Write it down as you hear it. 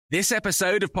This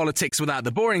episode of Politics Without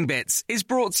the Boring Bits is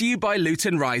brought to you by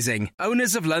Luton Rising,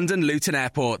 owners of London Luton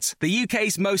Airport, the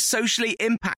UK's most socially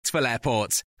impactful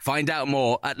airport. Find out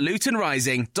more at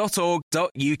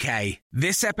lutonrising.org.uk.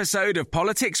 This episode of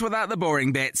Politics Without the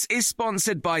Boring Bits is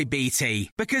sponsored by BT,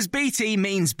 because BT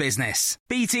means business.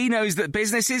 BT knows that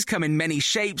businesses come in many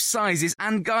shapes, sizes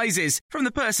and guises, from the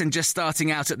person just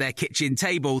starting out at their kitchen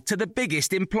table to the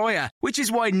biggest employer, which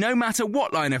is why no matter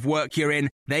what line of work you're in,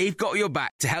 they've got your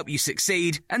back to help you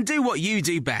succeed and do what you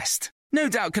do best. No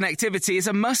doubt connectivity is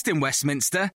a must in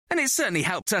Westminster, and it certainly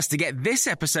helped us to get this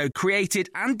episode created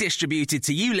and distributed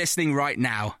to you listening right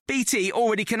now. BT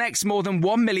already connects more than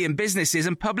 1 million businesses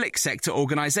and public sector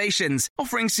organisations,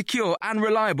 offering secure and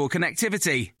reliable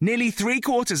connectivity. Nearly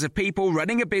 3/4 of people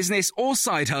running a business or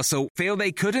side hustle feel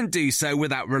they couldn't do so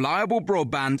without reliable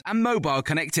broadband and mobile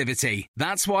connectivity.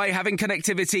 That's why having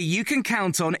connectivity you can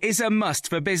count on is a must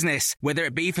for business, whether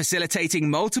it be facilitating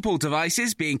multiple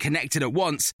devices being connected at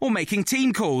once or making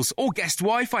team calls or guest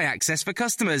Wi-Fi access for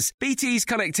customers. BT's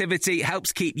connectivity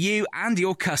helps keep you and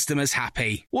your customers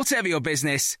happy. Whatever your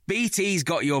business, BT's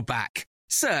got your back.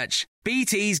 Search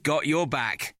BT's got your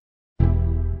back.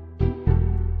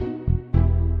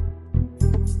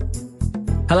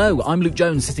 Hello, I'm Luke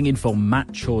Jones, sitting in for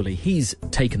Matt Chorley. He's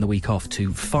taken the week off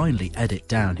to finally edit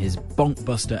down his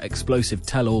bonkbuster explosive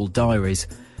tell-all diaries.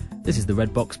 This is the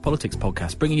Red Box Politics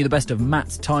Podcast, bringing you the best of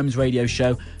Matt's Times radio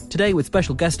show, today with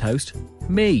special guest host,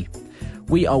 me.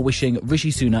 We are wishing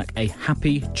Rishi Sunak a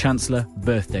happy Chancellor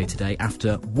birthday today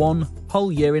after 1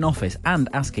 whole year in office, and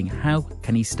asking how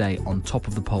can he stay on top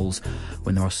of the polls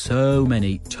when there are so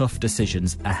many tough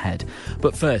decisions ahead.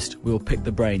 But first, we will pick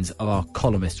the brains of our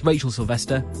columnists, Rachel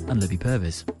Sylvester and Libby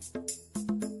Purves.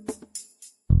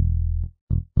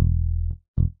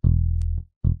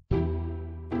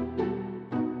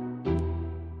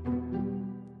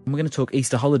 We're going to talk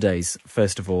Easter holidays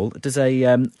first of all. Does a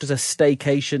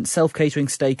staycation, self-catering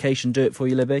staycation, do it for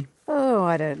you, Libby? Oh,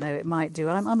 I don't know. It might do.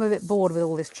 I'm a bit bored with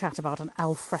all this chat about an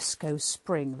alfresco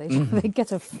spring. They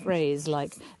get a phrase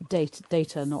like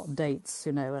data, not dates,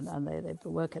 you know, and they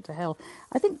work it to hell.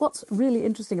 I think what's really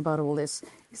interesting about all this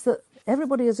is that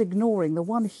everybody is ignoring the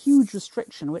one huge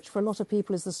restriction, which for a lot of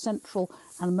people is the central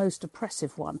and most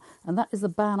oppressive one, and that is the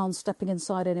ban on stepping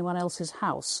inside anyone else's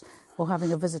house or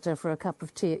having a visitor for a cup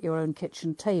of tea at your own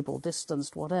kitchen table,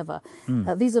 distanced, whatever.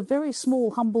 These are very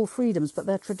small, humble freedoms, but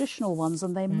they're traditional ones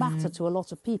and they matter to a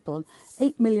lot of people. And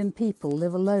 8 million people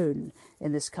live alone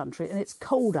in this country, and it's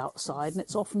cold outside and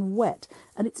it's often wet,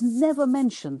 and it's never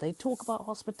mentioned. They talk about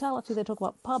hospitality, they talk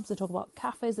about pubs, they talk about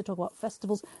cafes, they talk about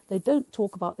festivals. They don't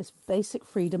talk about this basic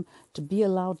freedom to be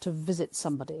allowed to visit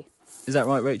somebody. Is that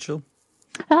right, Rachel?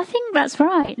 I think that's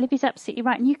right. Libby's absolutely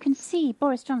right. And you can see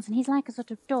Boris Johnson, he's like a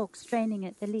sort of dog straining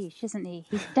at the leash, isn't he?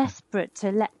 He's desperate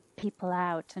to let people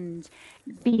out and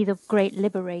be the great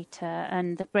liberator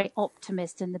and the great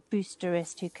optimist and the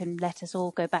boosterist who can let us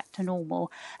all go back to normal.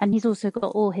 And he's also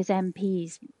got all his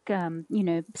MPs,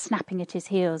 snapping at his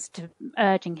heels,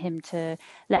 urging him to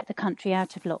let the country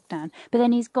out of lockdown. But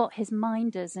then he's got his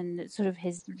minders and sort of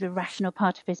the rational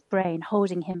part of his brain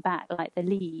holding him back like the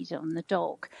lead on the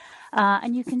dog.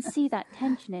 And you can see that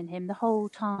tension in him the whole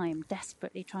time,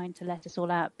 desperately trying to let us all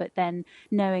out, but then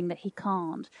knowing that he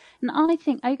can't. And I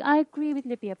think I agree with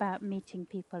Libby about meeting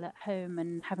people at home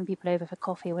and having people over for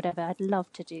coffee or whatever. I'd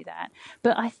love to do that.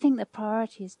 But I think the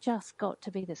priority has just got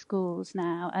to be the schools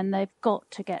now, and they've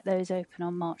got to get those open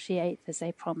on March the 8th as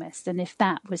they promised. And if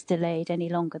that was delayed any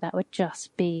longer, that would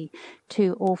just be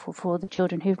too awful for the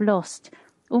children who've lost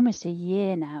almost a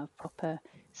year now of proper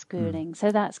schooling.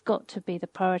 So that's got to be the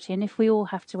priority. And if we all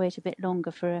have to wait a bit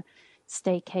longer for a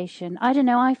staycation, I don't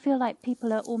know, I feel like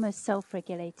people are almost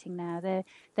self-regulating now.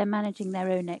 They're managing their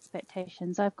own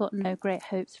expectations. I've got no great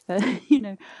hopes for,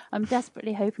 I'm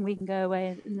desperately hoping we can go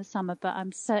away in the summer, but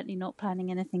I'm certainly not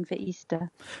planning anything for Easter.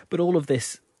 But all of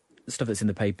this stuff that's in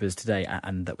the papers today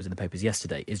and that was in the papers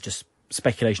yesterday is just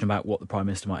speculation about what the Prime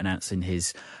Minister might announce in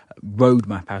his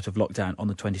roadmap out of lockdown on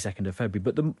the 22nd of February.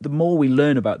 But the more we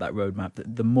learn about that roadmap,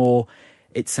 the more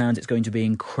it sounds it's going to be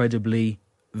incredibly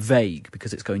vague,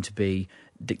 because it's going to be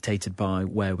dictated by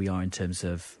where we are in terms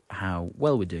of how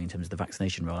well we're doing in terms of the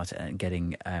vaccination rollout and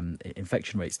getting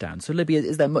infection rates down. So, Libby,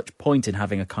 is there much point in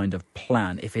having a kind of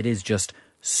plan if it is just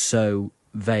so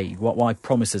vague? Why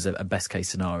promise us a best-case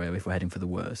scenario if we're heading for the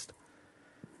worst?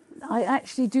 I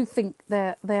actually do think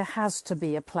there has to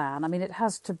be a plan. I mean, it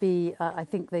has to be, I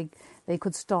think they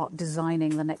could start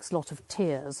designing the next lot of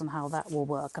tiers and how that will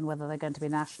work, and whether they're going to be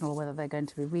national or whether they're going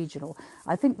to be regional.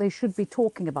 I think they should be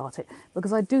talking about it,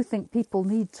 because I do think people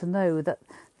need to know that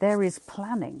there is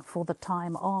planning for the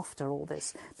time after all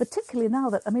this, particularly now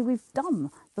that, we've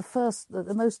done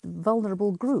the most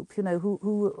vulnerable group,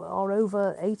 who are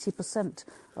over 80%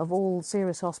 of all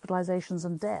serious hospitalizations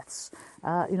and deaths.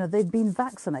 They've been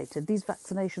vaccinated. These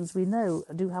vaccinations, we know,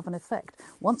 do have an effect.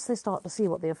 Once they start to see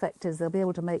what the effect is, they'll be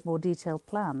able to make more detailed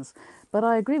plans. But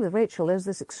I agree with Rachel, there's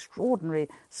this extraordinary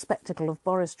spectacle of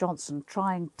Boris Johnson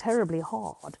trying terribly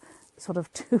hard sort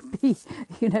of to be,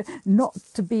 not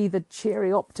to be the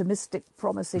cheery, optimistic,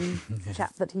 promising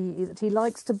chap that he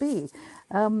likes to be.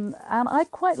 And I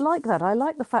quite like that. I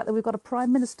like the fact that we've got a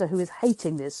Prime Minister who is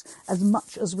hating this as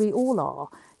much as we all are.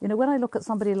 When I look at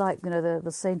somebody like, the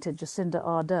sainted Jacinda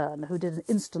Ardern, who did an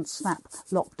instant snap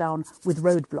lockdown with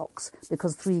roadblocks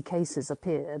because 3 cases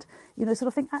appeared, sort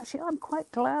of think, actually, I'm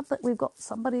quite glad that we've got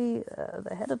somebody,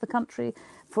 the head of the country,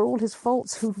 for all his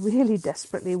faults, who really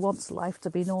desperately wants life to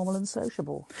be normal and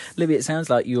sociable. Libby, it sounds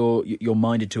like you're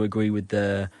minded to agree with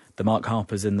the Mark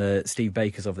Harpers and the Steve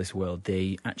Bakers of this world.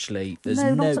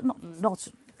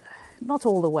 Not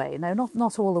all the way. No,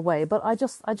 not all the way. But I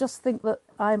just think that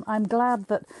I'm glad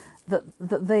that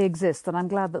they exist, and I'm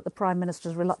glad that the Prime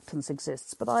Minister's reluctance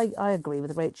exists. But I agree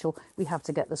with Rachel. We have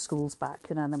to get the schools back,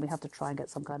 and then we have to try and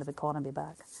get some kind of economy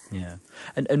back. Yeah,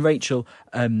 and Rachel.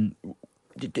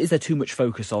 Is there too much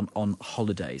focus on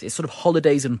holidays? It's sort of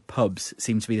holidays and pubs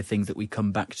seem to be the things that we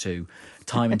come back to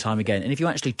time and time again. And if you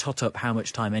actually tot up how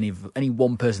much time any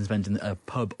one person spends in a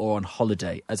pub or on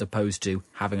holiday as opposed to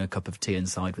having a cup of tea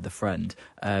inside with a friend,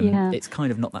 it's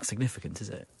kind of not that significant, is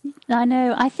it? I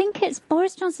know. I think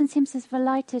Boris Johnson seems to have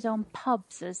alighted on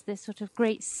pubs as this sort of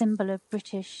great symbol of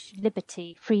British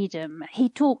liberty, freedom. He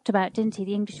talked about, didn't he,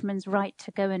 the Englishman's right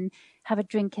to go and have a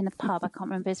drink in a pub. I can't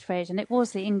remember his phrase, and it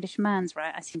was the Englishman's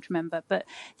right, I seem to remember. But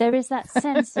there is that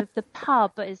sense of the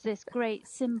pub as this great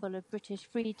symbol of British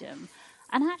freedom.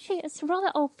 And actually, it's a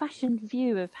rather old-fashioned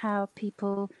view of how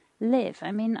people live.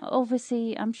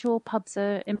 Obviously, I'm sure pubs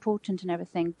are important and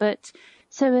everything, but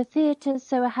so are theatres,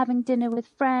 so are having dinner with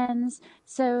friends,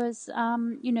 so as,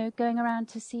 going around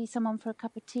to see someone for a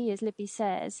cup of tea, as Libby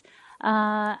says.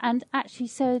 And actually,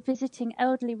 so visiting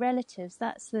elderly relatives,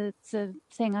 that's the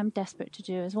thing I'm desperate to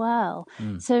do as well.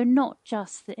 So not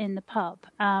just in the pub.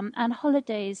 And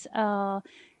holidays are,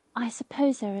 I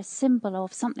suppose, they're a symbol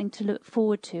of something to look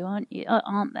forward to,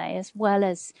 aren't they? As well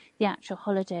as the actual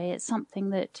holiday, it's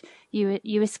something that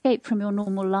you escape from your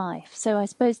normal life. So I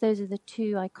suppose those are the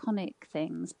 2 iconic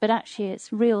things. But actually,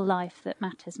 it's real life that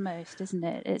matters most, isn't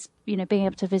it? It's being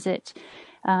able to visit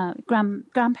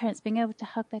grandparents, being able to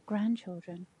hug their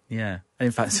grandchildren. Yeah. And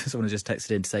in fact, someone has just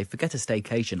texted in to say, forget a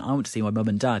staycation. I want to see my mum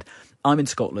and dad. I'm in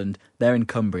Scotland, they're in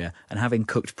Cumbria, and having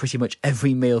cooked pretty much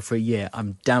every meal for a year,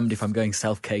 I'm damned if I'm going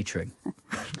self-catering.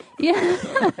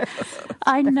 Yeah,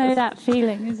 I know that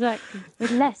feeling, exactly.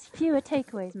 With fewer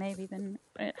takeaways maybe than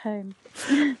at home.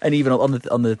 And even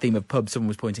on the theme of pubs, someone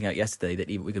was pointing out yesterday that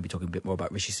we're going to be talking a bit more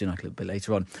about Rishi Sunak a little bit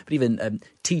later on, but even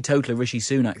teetotaler Rishi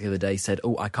Sunak the other day said,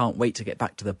 I can't wait to get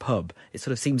back to the pub. It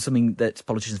sort of seems something that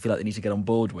politicians feel like they need to get on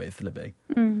board with, Libby.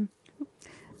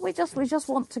 We just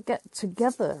want to get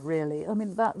together, really.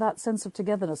 That sense of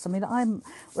togetherness.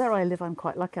 Where I live, I'm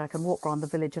quite lucky. I can walk around the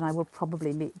village and I will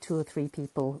probably meet 2 or 3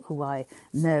 people who I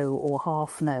know or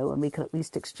half know, and we can at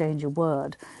least exchange a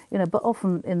word. But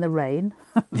often in the rain,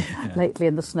 lately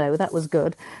in the snow, that was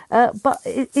good. But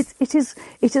it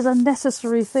is a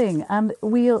necessary thing, and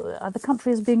the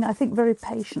country is being, I think, very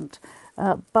patient.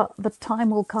 But the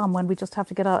time will come when we just have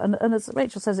to get out. And as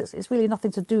Rachel says, it's really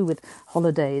nothing to do with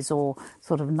holidays or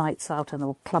sort of nights out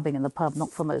or clubbing in the pub, not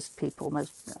for most people,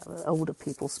 most older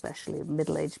people especially,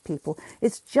 middle-aged people.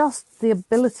 It's just the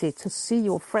ability to see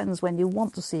your friends when you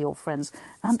want to see your friends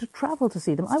and to travel to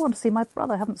see them. I want to see my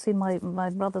brother. I haven't seen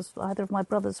either of my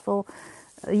brothers for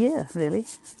a year, really.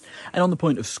 And on the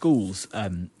point of schools,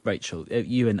 Rachel,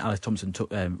 you and Alice Thompson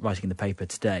writing in the paper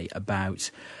today about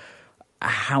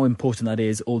how important that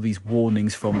is, all these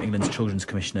warnings from England's Children's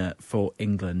Commissioner for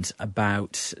England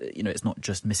about, it's not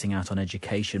just missing out on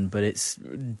education, but it's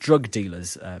drug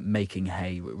dealers making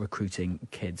hay, recruiting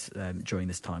kids during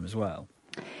this time as well.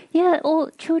 Yeah, all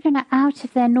children are out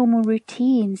of their normal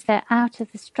routines. They're out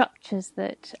of the structures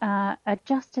that are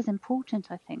just as important,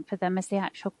 I think, for them as the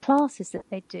actual classes that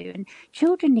they do. And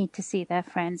children need to see their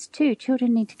friends too.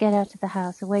 Children need to get out of the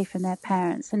house, away from their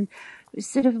parents, and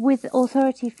sort of with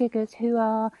authority figures who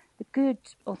are the good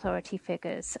authority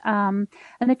figures. And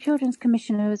the Children's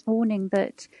Commissioner was warning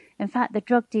that, in fact, the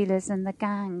drug dealers and the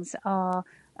gangs are,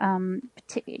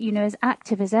 as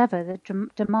active as ever. The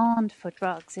demand for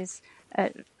drugs is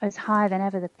as higher than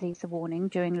ever, the police are warning,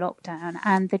 during lockdown,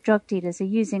 and the drug dealers are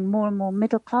using more and more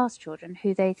middle-class children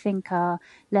who they think are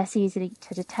less easily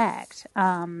to detect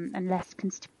and less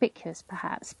conspicuous,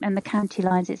 perhaps. And the county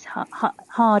lines, it's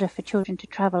harder for children to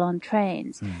travel on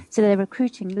trains, so they're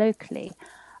recruiting locally,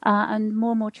 and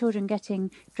more children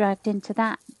getting dragged into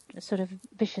that sort of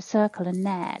vicious circle and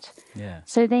net. Yeah.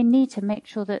 So they need to make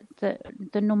sure that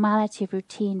the normality of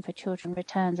routine for children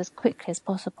returns as quickly as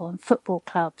possible, and football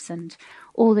clubs and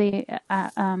all the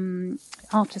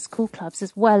after school clubs,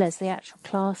 as well as the actual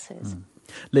classes.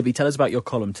 Libby, tell us about your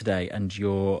column today and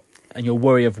your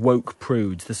worry of woke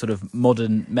prudes, the sort of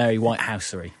modern Mary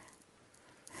Whitehousery.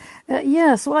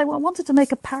 Yes, well, I wanted to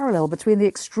make a parallel between the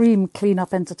extreme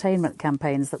clean-up entertainment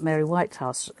campaigns that Mary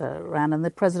Whitehouse ran and the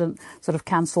president sort of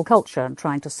cancel culture and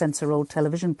trying to censor old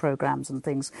television programmes and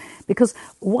things. Because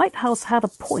Whitehouse had a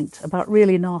point about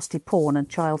really nasty porn and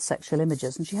child sexual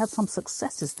images, and she had some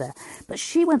successes there. But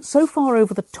she went so far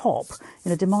over the top,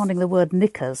 demanding the word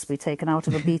knickers be taken out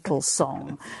of a Beatles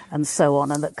song and so on,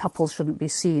 and that couples shouldn't be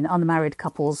seen, unmarried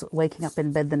couples waking up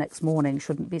in bed the next morning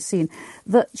shouldn't be seen,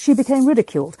 that she became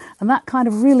ridiculed. And that kind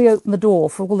of really opened the door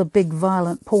for all the big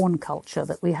violent porn culture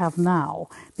that we have now,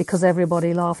 because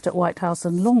everybody laughed at Whitehouse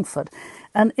and Longford.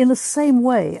 And in the same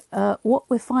way, what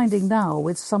we're finding now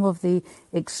with some of the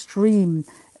extreme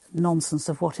nonsense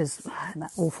of what is that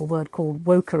awful word called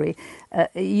wokery,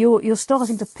 you're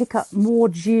starting to pick up more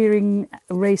jeering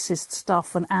racist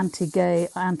stuff and anti-gay,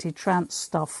 anti-trans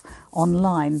stuff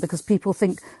online because people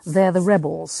think they're the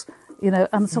rebels,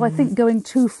 and so I think going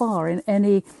too far in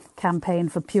any campaign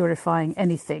for purifying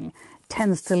anything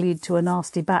tends to lead to a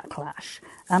nasty backlash.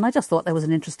 And I just thought there was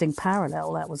an interesting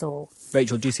parallel, that was all.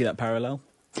 Rachel, do you see that parallel?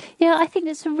 Yeah, I think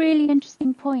that's a really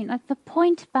interesting point. Like the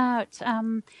point about,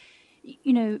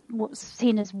 what's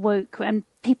seen as woke, and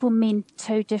people mean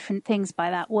so different things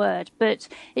by that word, but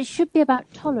it should be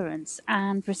about tolerance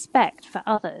and respect for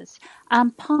others.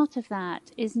 And part of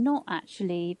that is not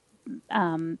actually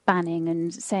banning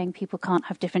and saying people can't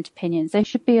have different opinions. There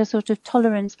should be a sort of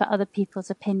tolerance for other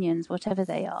people's opinions, whatever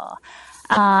they are,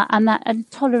 and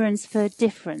tolerance for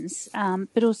difference,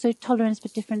 but also tolerance for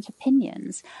different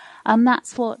opinions. And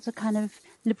that's what a kind of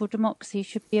liberal democracy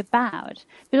should be about.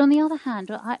 But on the other hand,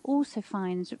 what I also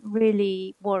find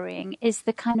really worrying is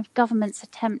the kind of government's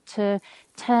attempt to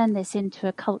turn this into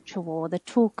a culture war, the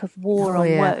talk of war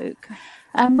on woke.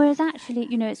 Whereas actually,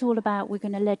 it's all about we're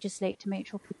going to legislate to make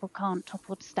sure people can't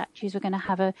topple statues. We're going to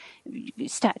have a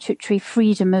statutory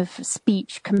freedom of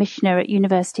speech commissioner at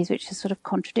universities, which is sort of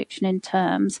contradiction in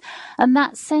terms. And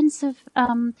that sense of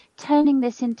turning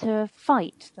this into a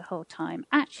fight the whole time,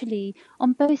 actually,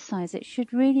 on both sides, it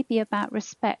should really be about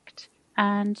respect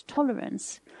and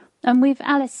tolerance. And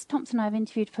Alice Thompson and I have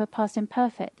interviewed for Past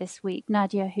Imperfect this week,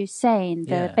 Nadia Hussain,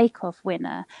 the Bake Off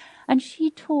winner. And she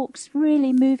talks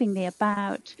really movingly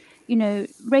about,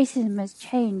 racism has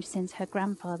changed since her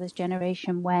grandfather's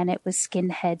generation when it was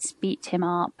skinheads beat him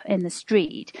up in the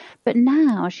street. But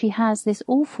now she has this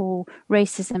awful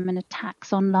racism and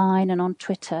attacks online and on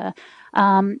Twitter,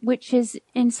 which is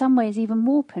in some ways even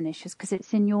more pernicious because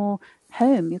it's in your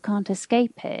home, you can't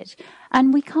escape it.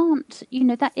 And we can't,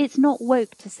 that it's not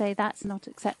woke to say that's not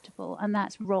acceptable and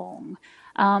that's wrong.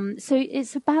 So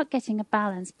it's about getting a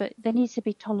balance, but there needs to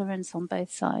be tolerance on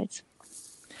both sides.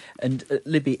 And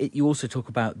Libby, you also talk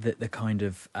about the kind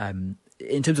of,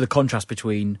 in terms of the contrast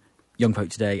between young folk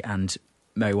today and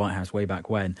Mary Whitehouse way back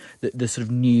when, the sort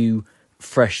of new,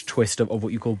 fresh twist of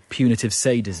what you call punitive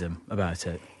sadism about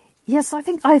it. Yes, I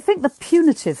think the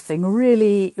punitive thing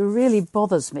really, really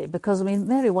bothers me because,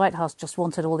 Mary Whitehouse just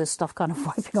wanted all this stuff kind of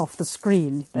wiping off the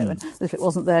screen. And if it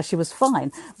wasn't there, she was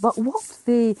fine. But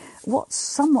what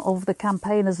some of the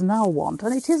campaigners now want,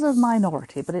 and it is a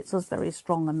minority, but it's a very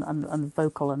strong and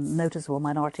vocal and noticeable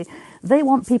minority, they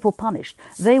want people punished.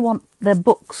 They want their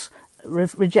books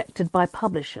rejected by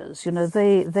publishers.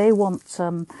 They want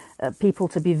people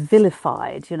to be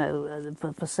vilified,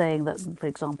 for saying that, for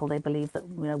example, they believe that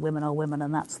women are women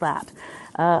and that's that.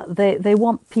 They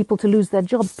want people to lose their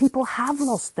jobs. People have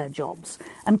lost their jobs,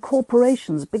 and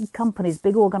corporations, big companies,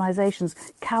 big organisations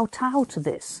kowtow to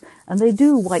this, and they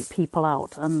do wipe people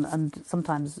out and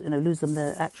sometimes lose them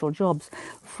their actual jobs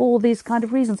for these kind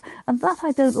of reasons. And that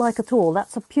I don't like at all.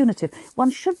 That's a punitive. One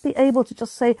should be able to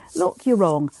just say, look, you're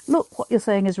wrong. Look, what you're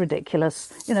saying is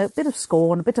ridiculous. A bit of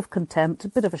scorn, a bit of contempt, a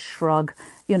bit of a shrug.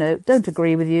 Don't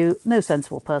agree with you. No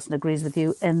sensible person agrees with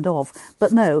you. End of.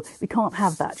 But no, we can't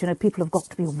have that. People have got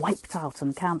to be wiped out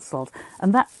and cancelled.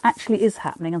 And that actually is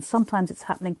happening. And sometimes it's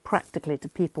happening practically to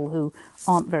people who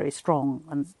aren't very strong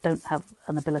and don't have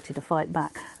an ability to fight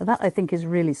back. And that, I think, is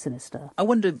really sinister. I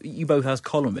wonder, you both as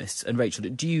columnists, and Rachel,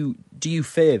 do you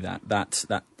fear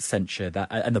that censure that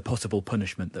and the possible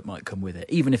punishment that might come with it,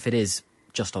 even if it is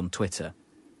just on Twitter?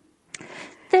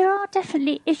 There are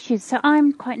definitely issues. So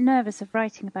I'm quite nervous of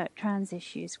writing about trans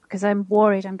issues because I'm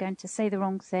worried I'm going to say the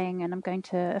wrong thing and I'm going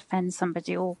to offend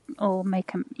somebody or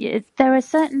make them. There are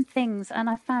certain things, and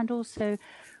I found also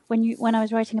when I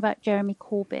was writing about Jeremy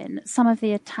Corbyn, some of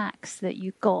the attacks that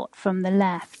you got from the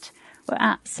left were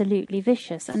absolutely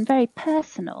vicious and very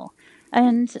personal.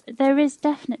 And there is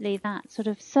definitely that sort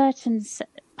of certain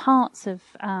parts of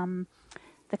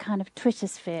the kind of Twitter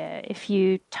sphere, if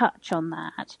you touch on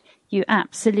that, you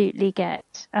absolutely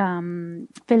get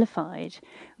vilified.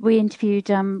 We interviewed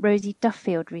Rosie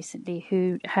Duffield recently,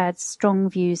 who had strong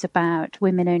views about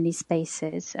women-only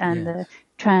spaces and the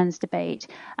trans debate.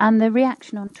 And the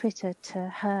reaction on Twitter to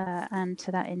her and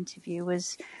to that interview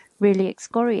was really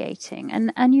excoriating.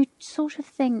 And you sort of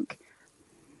think,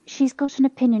 she's got an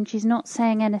opinion. She's not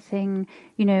saying anything,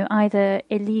 either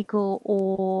illegal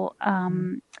or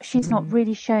she's not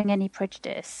really showing any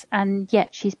prejudice. And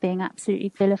yet she's being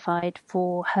absolutely vilified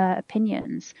for her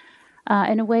opinions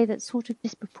in a way that's sort of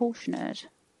disproportionate.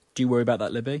 Do you worry about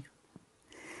that, Libby?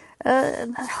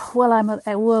 Well, I'm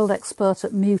a world expert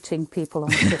at muting people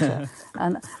on Twitter.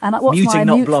 and what's muting, my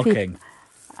not mute blocking.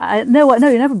 No,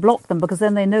 you never block them because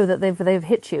then they know that they've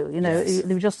hit you. Yes.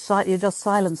 You just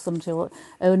silence them to your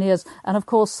own ears. And of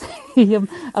course, the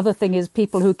other thing is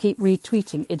people who keep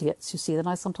retweeting idiots. You see, then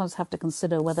I sometimes have to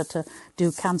consider whether to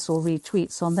do cancel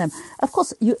retweets on them. Of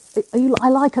course, I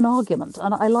like an argument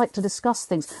and I like to discuss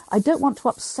things. I don't want to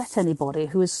upset anybody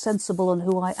who is sensible and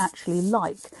who I actually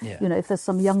like. Yeah. If there's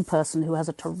some young person who has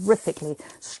a terrifically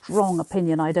strong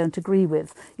opinion I don't agree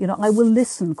with, I will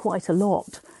listen quite a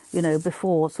lot.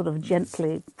 Before sort of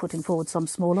gently putting forward some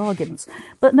small arguments.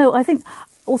 But no, I think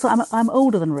also I'm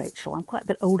older than Rachel. I'm quite a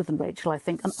bit older than Rachel, I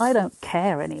think, and I don't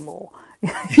care anymore.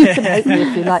 You can hate me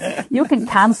if you like. You can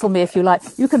cancel me if you like.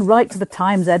 You can write to the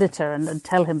Times editor and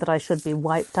tell him that I should be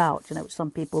wiped out, which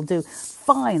some people do.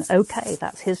 Fine, okay,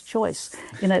 that's his choice.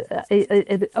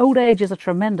 Old age is a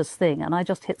tremendous thing, and I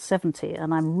just hit 70,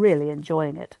 and I'm really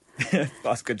enjoying it.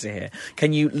 That's good to hear.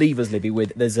 Can you leave us, Libby,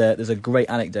 with there's a great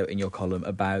anecdote in your column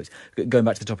about going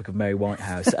back to the topic of Mary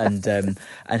Whitehouse and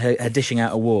her dishing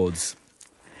out awards.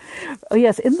 Oh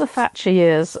yes, in the Thatcher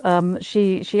years,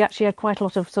 she actually had quite a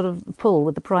lot of sort of pull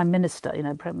with the Prime Minister.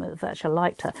 Prime Thatcher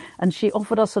liked her, and she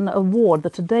offered us an award. The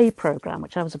Today programme,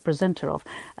 which I was a presenter of,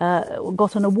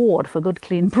 got an award for good,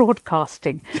 clean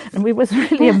broadcasting, and we was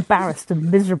really embarrassed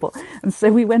and miserable. And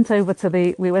so we went over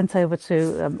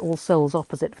to All Souls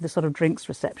opposite for this sort of drinks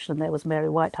reception. And there was Mary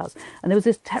Whitehouse, and there was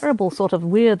this terrible sort of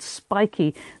weird,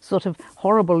 spiky, sort of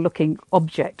horrible-looking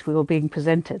object we were being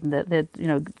presented, and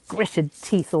the gritted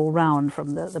teeth all round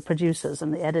from the producers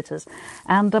and the editors.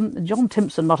 And John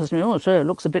Timpson mutters to me, "Oh, sir, it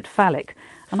looks a bit phallic."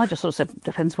 And I just sort of said,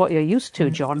 "Depends what you're used to,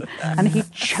 John." And he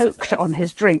choked on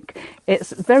his drink.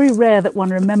 It's very rare that one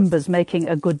remembers making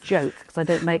a good joke, because I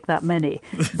don't make that many.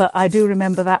 But I do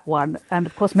remember that one. And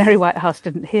of course, Mary Whitehouse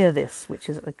didn't hear this, which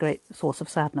is a great source of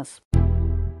sadness.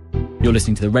 You're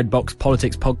listening to the Red Box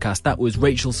Politics podcast. That was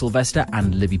Rachel Sylvester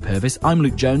and Libby Purvis. I'm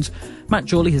Luke Jones. Matt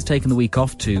Chorley has taken the week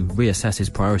off to reassess his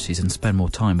priorities and spend more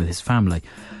time with his family.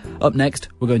 Up next,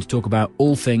 we're going to talk about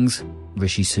all things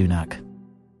Rishi Sunak.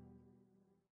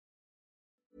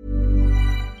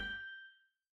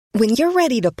 When you're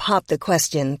ready to pop the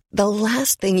question, the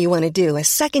last thing you want to do is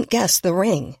second-guess the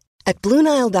ring. At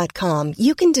BlueNile.com,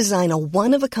 you can design a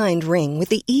one-of-a-kind ring with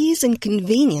the ease and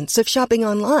convenience of shopping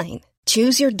online.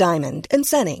 Choose your diamond and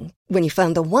setting. When you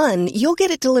find the one, you'll get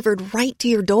it delivered right to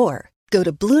your door. Go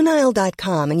to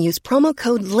BlueNile.com and use promo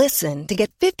code LISTEN to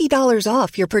get $50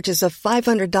 off your purchase of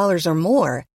 $500 or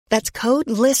more. That's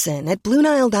code LISTEN at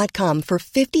BlueNile.com for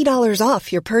 $50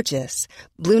 off your purchase.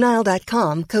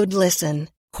 BlueNile.com, code LISTEN.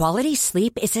 Quality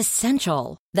sleep is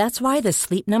essential. That's why the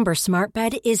Sleep Number Smart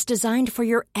Bed is designed for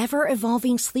your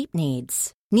ever-evolving sleep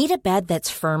needs. Need a bed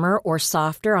that's firmer or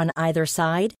softer on either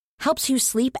side? Helps you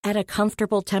sleep at a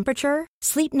comfortable temperature?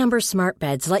 Sleep Number Smart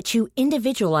Beds let you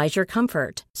individualize your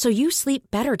comfort, so you sleep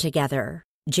better together.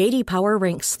 JD Power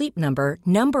ranks Sleep Number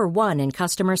number 1 in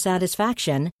customer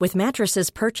satisfaction with mattresses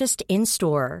purchased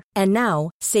in-store. And now,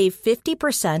 save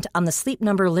 50% on the Sleep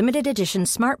Number Limited Edition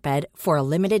Smart Bed for a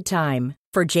limited time.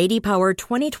 For JD Power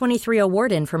 2023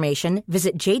 award information,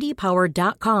 visit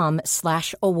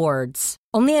jdpower.com/awards.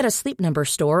 Only at a Sleep Number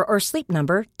store or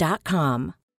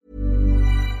sleepnumber.com.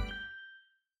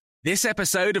 This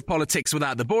episode of Politics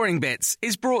Without the Boring Bits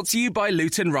is brought to you by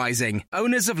Luton Rising,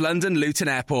 owners of London Luton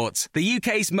Airport, the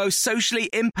UK's most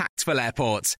socially impactful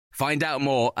airport. Find out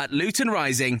more at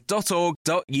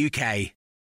lutonrising.org.uk.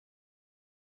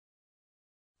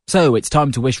 So it's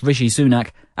time to wish Rishi Sunak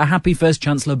a happy first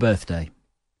Chancellor birthday.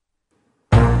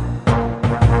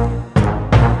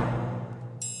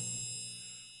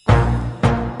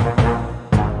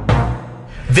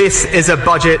 This is a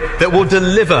budget that will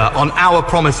deliver on our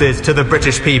promises to the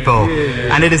British people.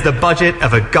 Yeah. And it is the budget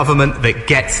of a government that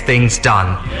gets things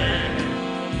done. Yeah.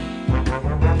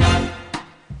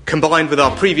 Combined with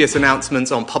our previous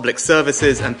announcements on public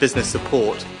services and business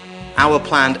support, our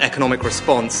planned economic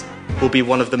response will be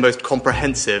one of the most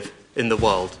comprehensive in the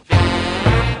world.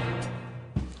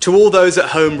 To all those at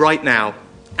home right now,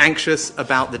 anxious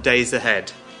about the days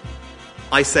ahead,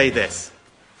 I say this.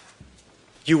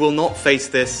 You will not face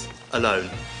this alone.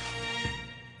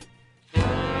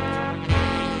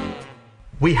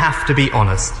 We have to be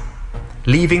honest.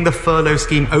 Leaving the furlough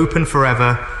scheme open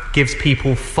forever gives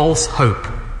people false hope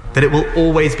that it will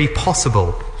always be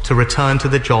possible to return to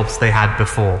the jobs they had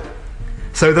before.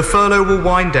 So the furlough will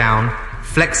wind down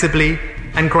flexibly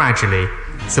and gradually,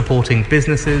 supporting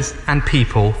businesses and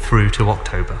people through to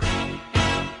October.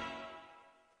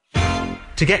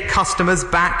 To get customers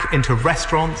back into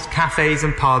restaurants, cafes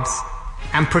and pubs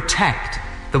and protect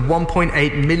the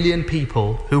 1.8 million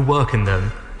people who work in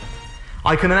them,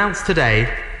 I can announce today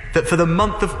that for the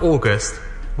month of August,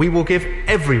 we will give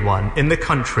everyone in the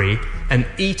country an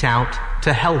Eat Out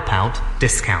to Help Out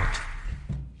discount.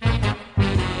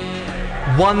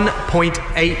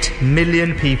 1.8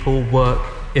 million people work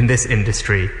in this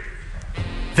industry.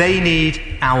 They need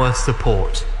our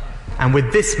support. And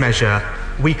with this measure,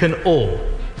 we can all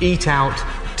eat out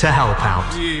to help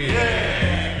out.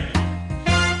 Yeah.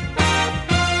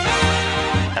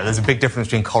 There's a big difference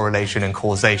between correlation and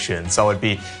causation, so I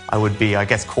would be, I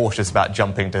guess, cautious about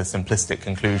jumping to simplistic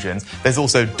conclusions. There's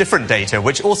also different data,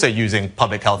 which also using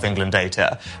Public Health England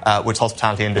data, which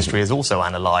hospitality industry has also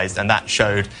analysed, and that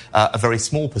showed a very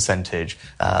small percentage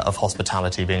of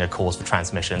hospitality being a cause for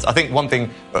transmissions. I think one thing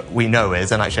we know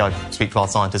is, and actually I speak to our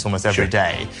scientists almost every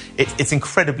day, it's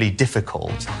incredibly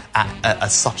difficult at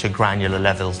such a granular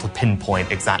level to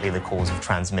pinpoint exactly the cause of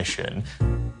transmission.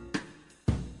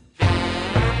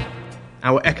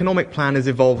 Our economic plan is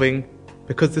evolving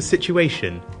because the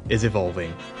situation is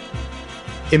evolving.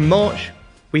 In March,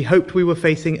 we hoped we were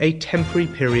facing a temporary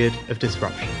period of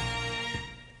disruption.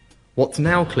 What's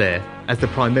now clear, as the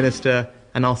Prime Minister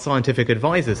and our scientific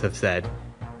advisors have said,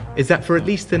 is that for at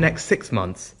least the next 6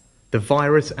 months, the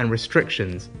virus and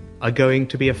restrictions are going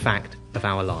to be a fact of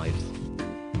our lives.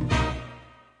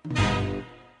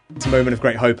 It's a moment of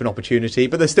great hope and opportunity,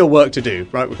 but there's still work to do,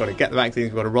 right? We've got to get the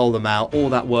vaccines, we've got to roll them out. All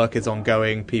that work is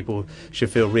ongoing. People should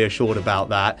feel reassured about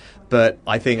that. But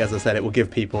I think, as I said, it will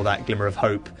give people that glimmer of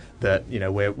hope that, you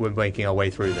know, we're making our way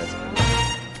through this.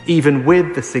 Even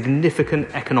with the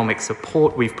significant economic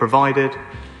support we've provided,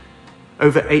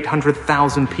 over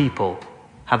 800,000 people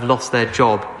have lost their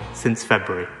job since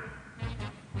February.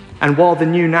 And while the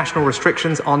new national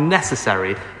restrictions are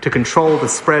necessary to control the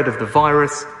spread of the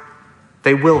virus,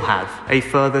 they will have a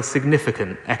further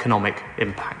significant economic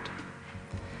impact.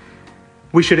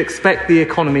 We should expect the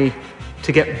economy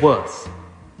to get worse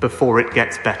before it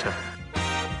gets better.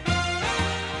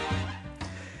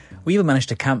 We even managed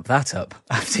to camp that up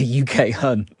after UK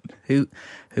Hun. Who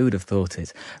would have thought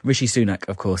it? Rishi Sunak,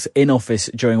 of course, in office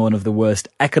during one of the worst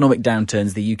economic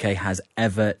downturns the UK has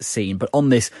ever seen. But on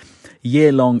this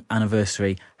year-long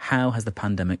anniversary, how has the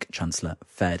pandemic Chancellor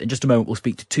fared? In just a moment, we'll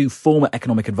speak to two former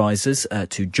economic advisors,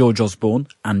 to George Osborne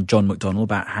and John McDonnell,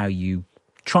 about how you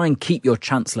try and keep your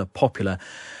Chancellor popular.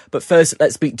 But first,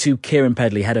 let's speak to Kieran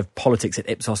Pedley, Head of Politics at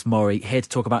Ipsos Mori, here to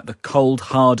talk about the cold,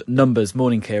 hard numbers.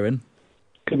 Morning, Kieran.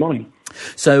 Good morning.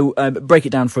 So, break it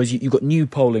down for us. You've got new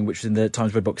polling, which was in the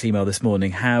Times Red Box email this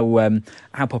morning. How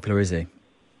popular is he?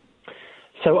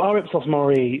 So our Ipsos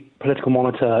Mori political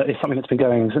monitor is something that's been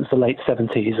going since the late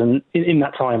 70s, and in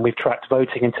that time we've tracked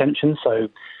voting intentions. So,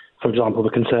 for example,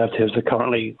 the Conservatives are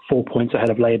currently 4 points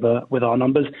ahead of Labour with our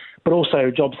numbers, but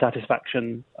also job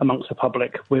satisfaction amongst the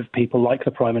public with people like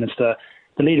the Prime Minister,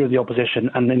 the Leader of the Opposition,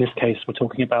 and in this case we're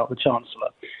talking about the Chancellor.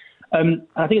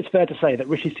 I think it's fair to say that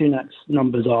Rishi Sunak's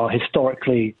numbers are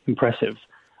historically impressive.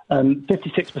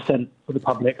 56% of the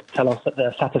public tell us that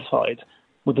they're satisfied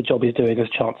with the job he's doing as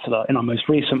Chancellor. In our most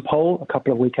recent poll, a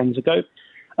couple of weekends ago,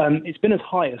 it's been as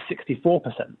high as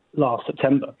 64% last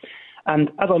September. And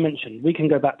as I mentioned, we can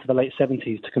go back to the late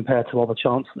 70s to compare to other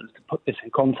chancellors to put this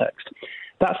in context.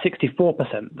 That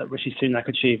 64% that Rishi Sunak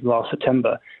achieved last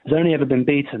September has only ever been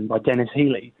beaten by Dennis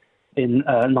Healey in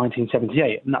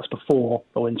 1978, and that's before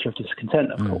the winter of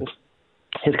discontent, of course.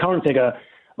 His current figure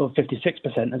of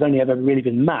 56% has only ever really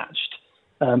been matched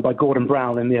by Gordon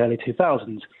Brown in the early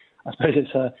 2000s. I suppose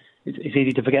it's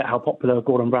easy to forget how popular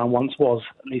Gordon Brown once was,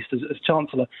 at least as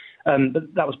Chancellor.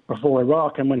 But that was before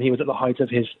Iraq and when he was at the height of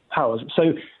his powers.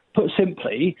 So, put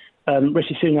simply,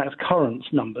 Rishi Sunak's current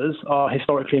numbers are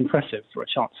historically impressive for a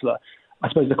Chancellor. I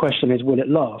suppose the question is, will it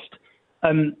last?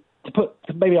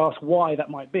 To maybe ask why that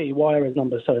might be, why are his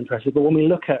numbers so impressive? But when we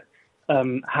look at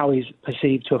how he's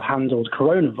perceived to have handled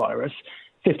coronavirus,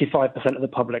 55% of the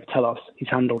public tell us he's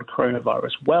handled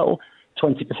coronavirus well,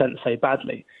 20% say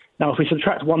badly. Now, if we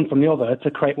subtract one from the other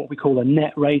to create what we call a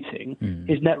net rating,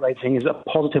 his net rating is a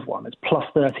positive one. It's plus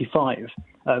 35.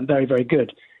 Very, very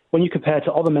good. When you compare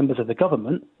to other members of the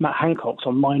government, Matt Hancock's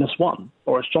on -1,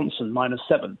 Boris Johnson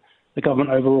 -7, the government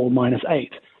overall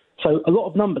 -8. So a lot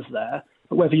of numbers there.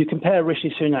 But whether you compare Rishi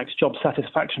Sunak's job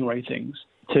satisfaction ratings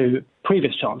to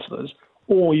previous chancellors,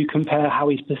 or you compare how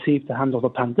he's perceived to handle the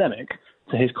pandemic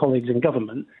to his colleagues in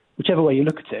government, whichever way you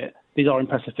look at it, these are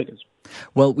impressive figures.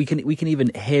 Well, we can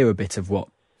even hear a bit of what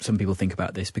some people think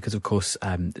about this because, of course,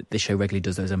 this show regularly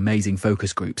does those amazing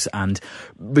focus groups, and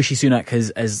Rishi Sunak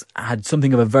has had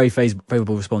something of a very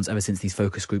favourable response ever since these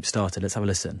focus groups started. Let's have a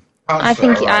listen.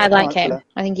 I like him.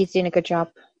 I think he's doing a good job.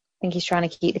 I think he's trying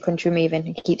to keep the country moving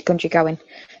and keep the country going,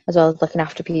 as well as looking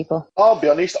after people. I'll be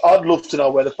honest, I'd love to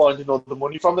know where they're finding all the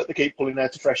money from that they keep pulling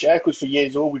out of fresh air, because for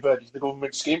years all we've heard is the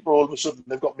government scheme, but all of a sudden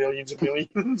they've got millions and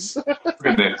millions.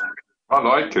 I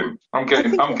like him. I'm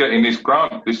getting this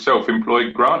grant, this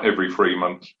self-employed grant every 3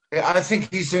 months. Yeah, I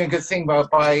think he's doing a good thing by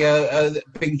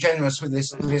being generous with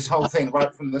this whole thing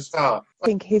right from the start. I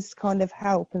think his kind of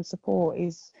help and support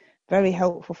is very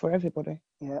helpful for everybody.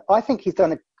 Yeah, I think he's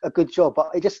done a good job,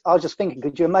 but I was just thinking,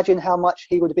 could you imagine how much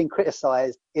he would have been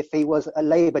criticised if he was a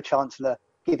Labour Chancellor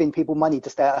giving people money to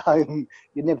stay at home?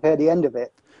 You'd never hear the end of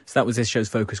it. So that was this show's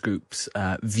focus group's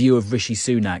view of Rishi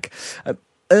Sunak.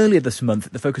 Earlier this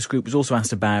month, the focus group was also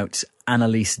asked about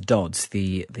Annalise Dodds,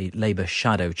 the Labour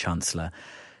shadow chancellor.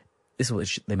 This is what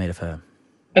they made of her.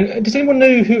 And does anyone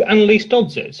know who Annalise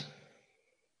Dodds is?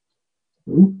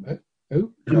 Who?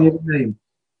 Who? Name?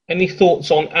 Any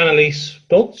thoughts on Annalise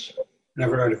Dodds?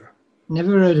 Never heard of her.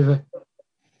 Never heard of her.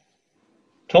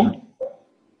 Tom?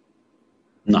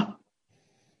 No.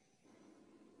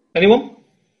 Anyone?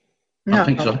 No. I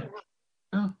think so.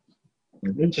 Oh.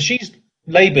 So she's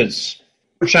Labour's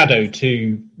shadow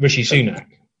to Rishi Sunak.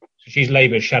 So she's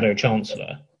Labour's shadow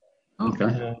chancellor.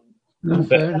 Okay. No,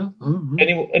 fair enough.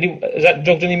 Has that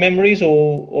jogged any memories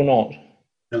or not?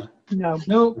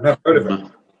 No. I've heard of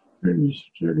her. It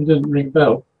certainly doesn't ring a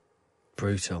bell.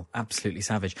 Brutal, absolutely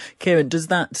savage. Kieran, does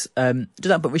that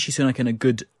put Rishi Sunak in a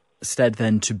good stead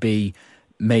then to be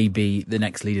maybe the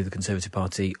next leader of the Conservative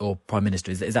Party or Prime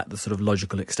Minister? Is that the sort of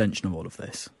logical extension of all of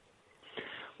this?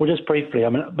 Well, just briefly,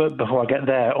 but before I get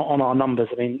there, on our numbers,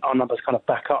 our numbers kind of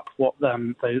back up what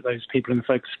those people in the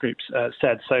focus groups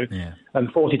said. So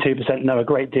 42% know a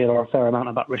great deal or a fair amount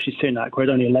about Rishi Sunak,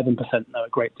 whereas only 11% know a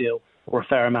great deal or a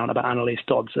fair amount about Annalise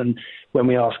Dodds. And when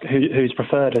we ask who's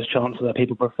preferred as Chancellor,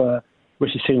 people prefer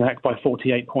Rishi Sunak by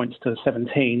 48 points to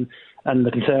 17, and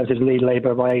the Conservatives lead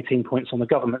Labour by 18 points on the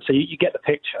government. So you get the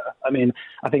picture.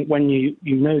 I think when you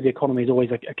know the economy is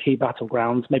always a key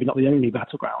battleground, maybe not the only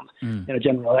battleground in a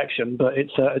general election, but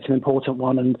it's an important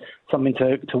one and something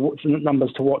to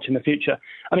numbers to watch in the future.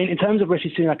 In terms of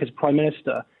Rishi Sunak as Prime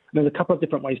Minister, there's a couple of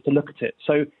different ways to look at it.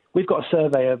 So we've got a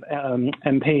survey of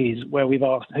MPs where we've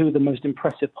asked who the most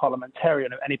impressive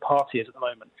parliamentarian of any party is at the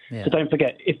moment. Yeah. So don't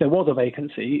forget, if there was a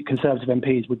vacancy, Conservative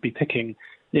MPs would be picking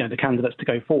the candidates to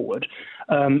go forward.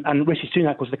 And Rishi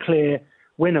Sunak was the clear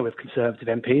winner with Conservative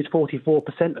MPs.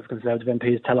 44% of Conservative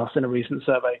MPs tell us in a recent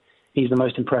survey he's the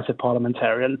most impressive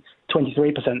parliamentarian.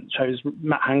 23% chose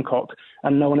Matt Hancock,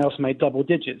 and no one else made double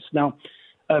digits. Now,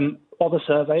 other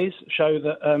surveys show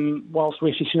that whilst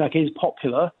Rishi Sunak is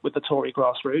popular with the Tory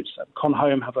grassroots, Con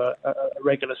Home have a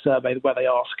regular survey where they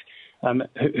ask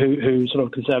who sort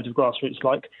of Conservative grassroots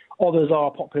like. Others are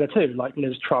popular too, like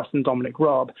Liz Truss and Dominic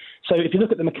Raab. So if you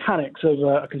look at the mechanics of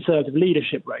a Conservative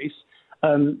leadership race,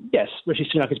 Yes, Rishi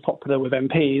Sunak is popular with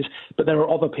MPs, but there are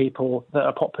other people that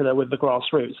are popular with the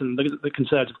grassroots, and the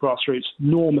Conservative grassroots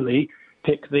normally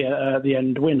pick the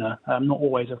end winner. Not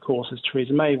always, of course, as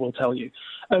Theresa May will tell you.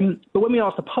 But when we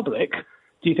ask the public,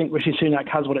 do you think Rishi Sunak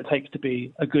has what it takes to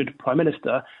be a good Prime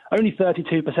Minister? Only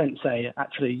 32% say,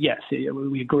 actually, yes,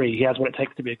 we agree, he has what it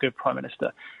takes to be a good Prime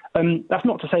Minister. That's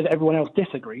not to say that everyone else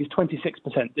disagrees.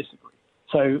 26% disagree.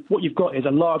 So what you've got is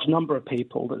a large number of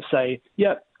people that say,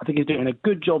 yeah, I think he's doing a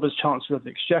good job as Chancellor of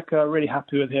the Exchequer, really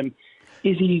happy with him.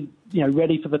 Is he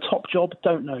ready for the top job?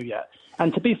 Don't know yet.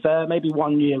 And to be fair, maybe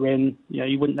 1 year in,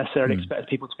 you wouldn't necessarily expect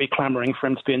people to be clamouring for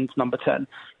him to be in number 10.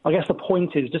 I guess the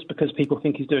point is, just because people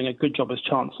think he's doing a good job as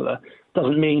Chancellor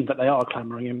doesn't mean that they are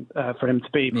clamouring for him to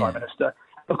be Prime Minister.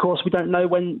 Of course, we don't know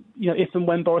when, if and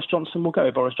when Boris Johnson will go.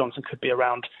 Boris Johnson could be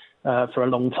around for a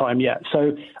long time yet.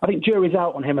 So I think jury's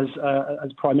out on him as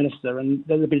Prime Minister, and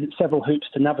there'll be several hoops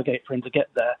to navigate for him to get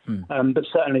there. But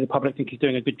certainly the public think he's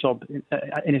doing a good job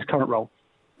in his current role.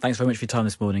 Thanks very much for your time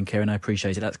this morning, Kieran. I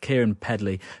appreciate it. That's Kieran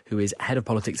Pedley, who is Head of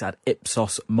Politics at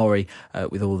Ipsos Mori,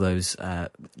 with all those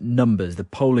numbers, the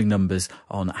polling numbers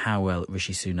on how well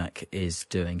Rishi Sunak is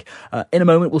doing. In a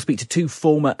moment, we'll speak to two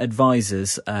former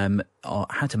advisors on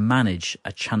how to manage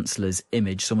a Chancellor's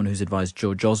image, someone who's advised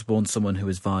George Osborne, someone who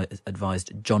has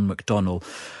advised John McDonnell.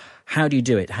 How do you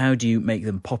do it? How do you make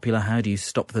them popular? How do you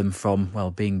stop them from,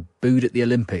 being booed at the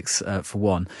Olympics, for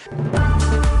one?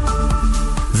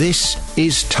 This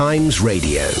is Times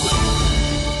Radio.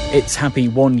 It's happy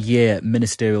 1 year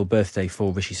ministerial birthday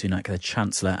for Rishi Sunak, the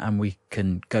Chancellor, and we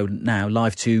can go now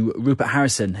live to Rupert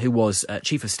Harrison, who was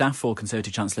Chief of Staff for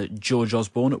Conservative Chancellor George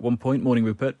Osborne at one point. Morning,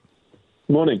 Rupert.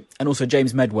 Morning. And also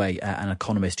James Medway, an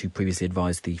economist who previously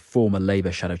advised the former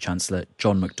Labour Shadow Chancellor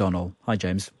John McDonnell. Hi,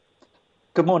 James.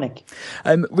 Good morning.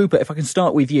 Rupert, if I can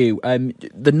start with you,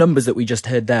 the numbers that we just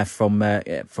heard there from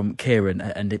Kieran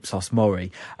and Ipsos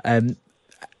Mori,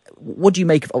 what do you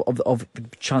make of the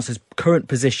Chancellor's current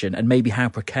position and maybe how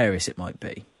precarious it might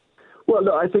be? Well,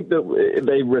 look, I think that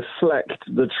they reflect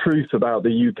the truth about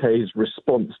the UK's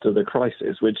response to the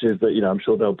crisis, which is that, I'm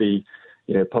sure there'll be,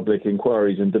 public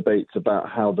inquiries and debates about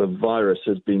how the virus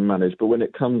has been managed. But when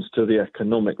it comes to the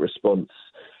economic response,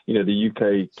 the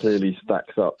UK clearly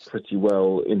stacks up pretty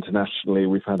well internationally.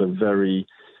 We've had a very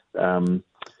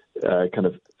kind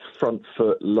of front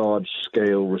foot, large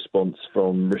scale response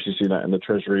from Rishi Sunak and the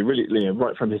Treasury, really,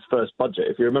 right from his first budget.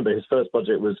 If you remember, his first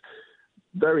budget was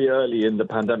very early in the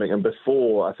pandemic and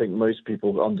before I think most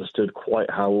people understood quite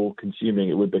how all-consuming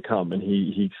it would become. And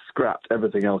he scrapped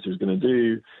everything else he was going to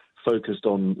do, focused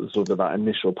on sort of that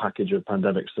initial package of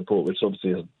pandemic support, which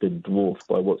obviously has been dwarfed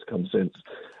by what's come since.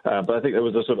 But I think there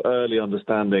was a sort of early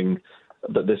understanding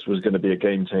that this was going to be a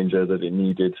game changer, that it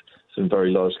needed some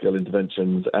very large-scale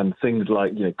interventions, and things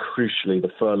like, crucially, the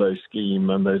furlough scheme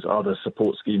and those other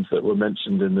support schemes that were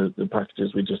mentioned in the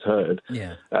packages we just heard.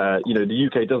 Yeah. The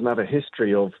UK doesn't have a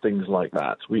history of things like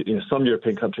that. Some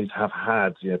European countries have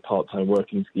had, part-time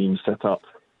working schemes set up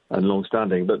and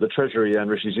long-standing, but the Treasury and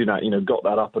Rishi Sunak, got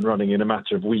that up and running in a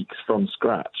matter of weeks from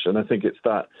scratch. And I think it's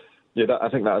that. I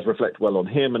think that has reflected well on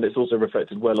him, and it's also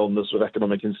reflected well on the sort of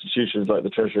economic institutions like the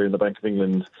Treasury and the Bank of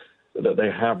England, that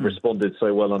they have responded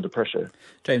so well under pressure.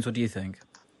 James, what do you think?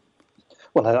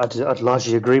 Well, I'd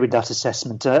largely agree with that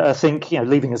assessment. I think,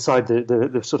 leaving aside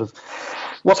the sort of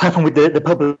what's happened with the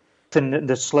public and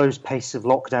the slow pace of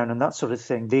lockdown and that sort of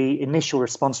thing, the initial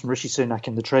response from Rishi Sunak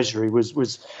in the Treasury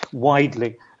was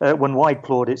widely won wide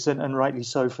plaudits, and rightly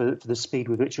so for the speed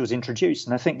with which it was introduced.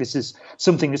 And I think this is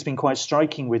something that's been quite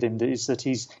striking with him, is that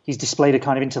he's displayed a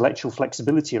kind of intellectual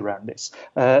flexibility around this,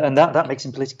 and that makes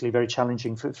him politically very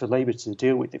challenging for Labour to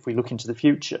deal with if we look into the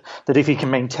future. That if he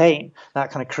can maintain that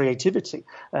kind of creativity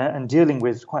and dealing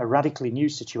with quite a radically new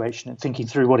situation and thinking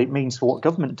through what it means for what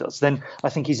government does, then I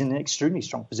think he's in an extremely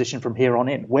strong position from here on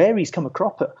in. Where he's come a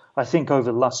cropper, I think,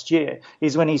 over the last year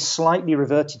is when he's slightly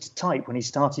reverted to type, when he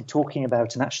started talking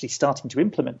about and actually starting to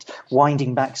implement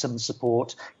winding back some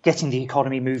support, getting the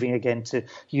economy moving again, to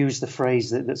use the phrase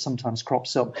that sometimes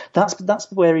crops up.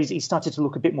 That's where he started to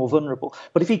look a bit more vulnerable.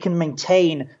 But if he can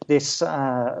maintain this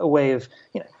way of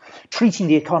treating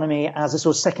the economy as a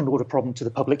sort of second-order problem to the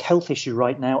public health issue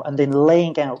right now, and then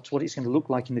laying out what it's going to look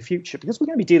like in the future, because we're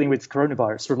going to be dealing with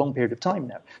coronavirus for a long period of time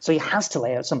now. So he has to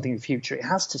lay out something in the future. He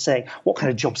has to say what kind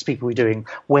of jobs people are doing,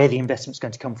 where the investment's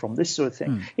going to come from, this sort of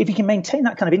thing. If he can maintain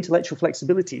that kind of intellectual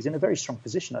flexibility, he's in a very strong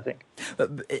position, I think.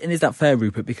 And is that fair,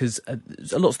 Rupert? Because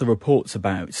lots of the reports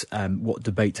about what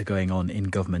debates are going on in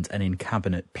government and in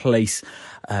cabinet place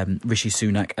Rishi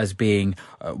Sunak as being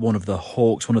one of the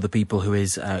hawks, one of the people who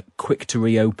is quick to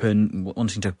reopen,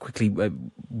 wanting to quickly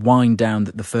wind down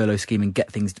the furlough scheme and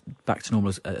get things back to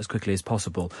normal as quickly as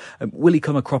possible. Will he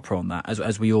come a cropper on that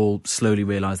as we all slowly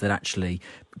realise that actually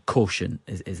caution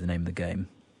is the name of the game?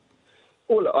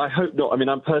 Well, I hope not. I mean,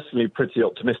 I'm personally pretty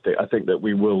optimistic. I think that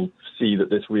we will see that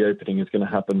this reopening is going to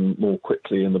happen more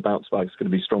quickly and the bounce back is going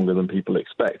to be stronger than people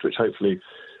expect, which hopefully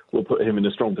will put him in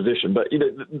a strong position. But,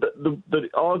 the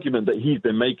argument that he's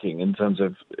been making in terms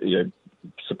of,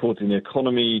 supporting the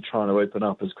economy, trying to open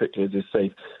up as quickly as is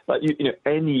safe,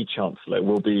 any chancellor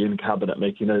will be in cabinet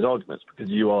making those arguments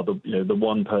because you are the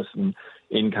one person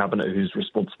in cabinet who's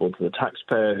responsible to the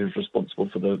taxpayer, who's responsible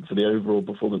for the overall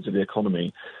performance of the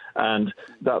economy. And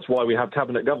that's why we have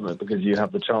cabinet government, because you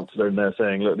have the chancellor in there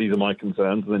saying, look, these are my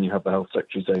concerns, and then you have the health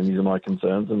secretary saying, these are my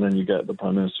concerns, and then you get the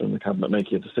prime minister and the cabinet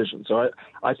making a decision. So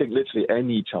I think literally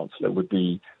any chancellor would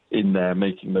be in there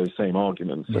making those same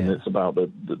arguments, and it's about the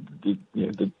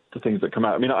things that come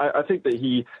out. I mean, I think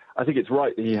it's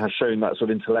right that he has shown that sort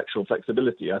of intellectual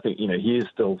flexibility. I think he is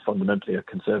still fundamentally a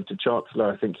Conservative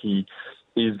chancellor. I think he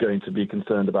is going to be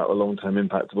concerned about the long-term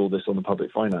impact of all this on the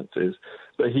public finances,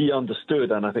 but he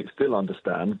understood, and I think still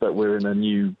understands, that we're in a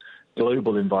new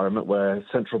global environment where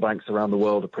central banks around the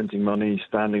world are printing money,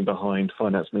 standing behind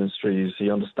finance ministries. He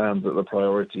understands that the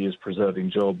priority is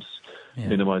preserving jobs,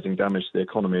 minimising damage to the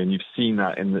economy, and you've seen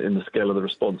that in the scale of the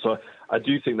response. So I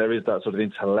do think there is that sort of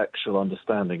intellectual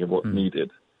understanding of what's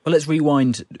needed. Well, let's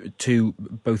rewind to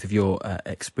both of your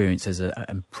experiences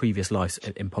and previous lives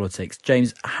in politics.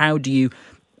 James, how do you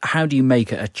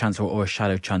make a chancellor or a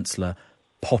shadow chancellor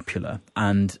popular,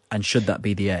 and should that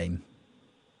be the aim?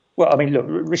 Well, I mean, look,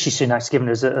 Rishi Sunak's given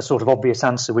us a sort of obvious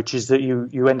answer, which is that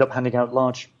you end up handing out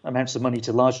large amounts of money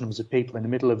to large numbers of people in the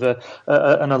middle of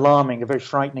an alarming, a very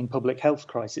frightening public health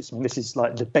crisis. I mean, this is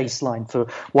like the baseline for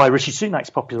why Rishi Sunak's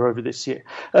popular over this year.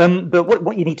 But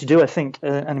what you need to do, I think,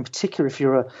 and in particular if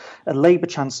you're a Labour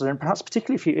Chancellor, and perhaps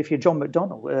particularly if you're John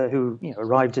McDonnell, who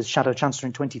arrived as Shadow Chancellor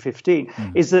in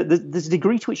 2015, is that there's a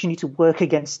degree to which you need to work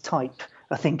against type,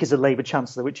 I think, as a Labour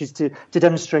Chancellor, which is to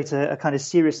demonstrate a kind of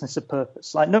seriousness of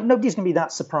purpose. Like, nobody's going to be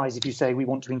that surprised if you say we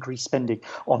want to increase spending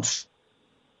on...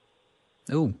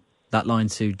 Oh, that line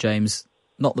to James,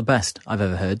 not the best I've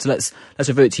ever heard. So let's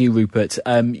revert to you, Rupert.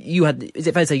 Is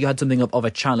it fair to say you had something of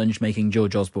a challenge making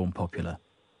George Osborne popular?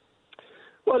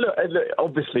 Well, look,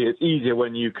 obviously it's easier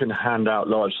when you can hand out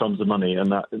large sums of money, and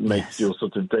that makes your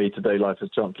sort of day-to-day life as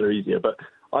Chancellor easier. But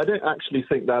I don't actually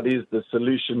think that is the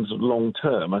solutions long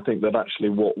term. I think that actually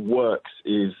what works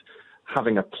is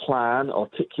having a plan,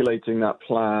 articulating that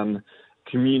plan,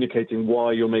 communicating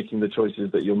why you're making the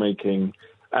choices that you're making.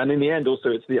 And in the end, also,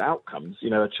 it's the outcomes.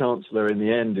 A chancellor in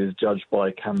the end is judged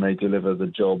by, can they deliver the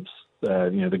jobs,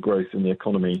 the growth in the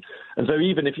economy. And so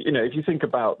even if you think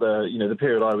about the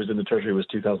period I was in the Treasury was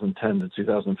 2010 to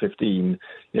 2015,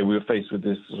 we were faced with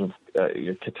this sort of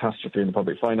catastrophe in the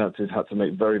public finances, had to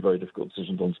make very, very difficult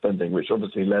decisions on spending, which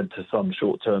obviously led to some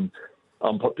short-term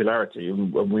unpopularity,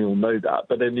 and we all know that.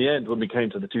 But in the end, when we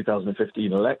came to the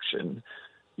 2015 election,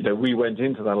 we went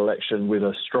into that election with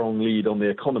a strong lead on the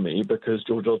economy because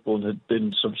George Osborne had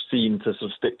been sort of seen to sort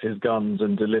of stick to his guns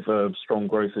and deliver strong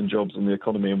growth in jobs in the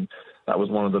economy. And that was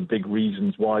one of the big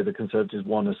reasons why the Conservatives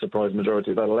won a surprise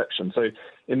majority of that election. So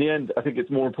in the end, I think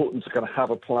it's more important to kind of have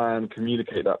a plan,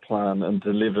 communicate that plan, and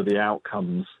deliver the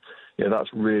outcomes. That's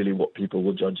really what people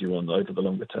will judge you on over the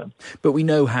longer term. But we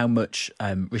know how much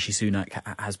Rishi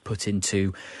Sunak has put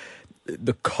into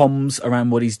the comms around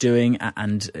what he's doing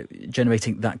and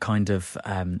generating that kind of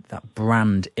that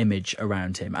brand image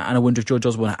around him. And I wonder if George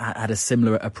Osborne had a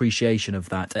similar appreciation of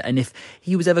that, and if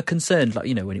he was ever concerned, like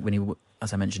when he,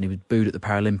 as I mentioned, he was booed at the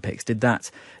Paralympics. Did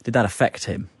that affect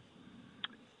him?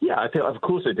 Yeah, I think of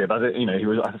course it did. I think he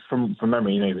was from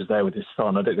memory. He was there with his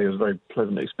son. I don't think it was a very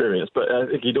pleasant experience. But I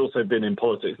think he'd also been in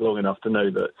politics long enough to know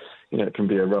that it can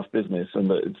be a rough business and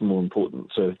that it's more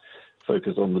important to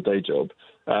focus on the day job.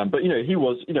 But he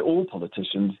was. All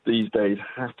politicians these days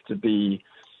have to be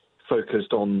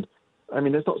focused on. I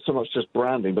mean, there's not so much just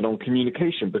branding, but on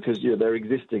communication, because they're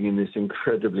existing in this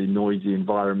incredibly noisy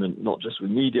environment, not just with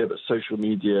media, but social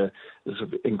media. There's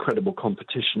sort of incredible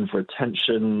competition for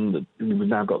attention. We've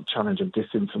now got the challenge of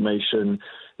disinformation.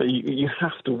 But you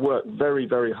have to work very,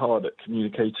 very hard at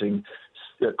communicating,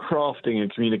 crafting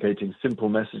and communicating simple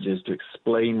messages to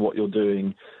explain what you're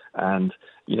doing. And,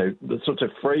 the sort of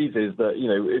phrases that,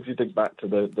 if you think back to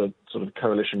the sort of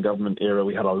coalition government era,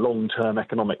 we had a long-term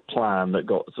economic plan that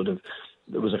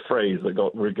there was a phrase that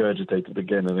got regurgitated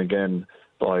again and again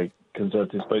by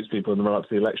Conservative spokespeople in the run-up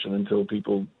to the election until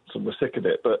people sort of were sick of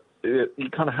it. But you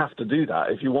kind of have to do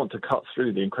that if you want to cut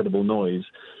through the incredible noise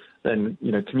then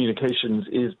communications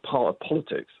is part of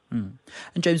politics. And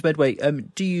James Medway,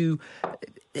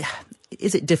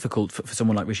 is it difficult for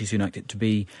someone like Rishi Sunak to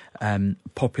be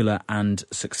popular and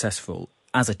successful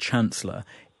as a chancellor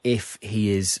if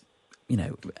he is,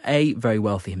 A, very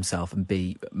wealthy himself, and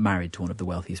B, married to one of the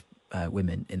wealthiest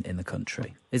women in the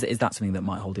country? Is that something that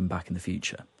might hold him back in the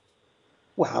future?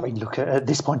 Well, I mean, look, at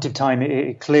this point in time,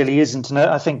 it clearly isn't. And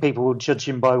I think people will judge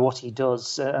him by what he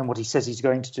does and what he says he's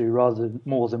going to do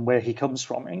more than where he comes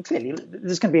from. And clearly,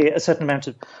 there's going to be a certain amount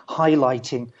of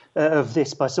highlighting of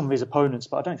this by some of his opponents,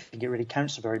 but I don't think it really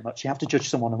counts for very much. You have to judge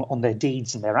someone on their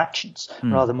deeds and their actions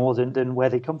rather more than where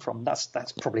they come from. That's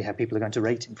probably how people are going to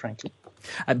rate him, frankly.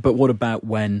 But what about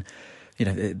when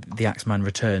the Axeman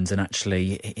returns and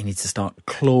actually he needs to start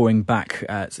clawing back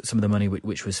some of the money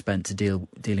which was spent to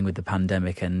dealing with the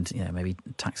pandemic, and maybe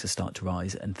taxes start to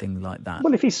rise and things like that?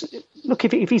 Well, if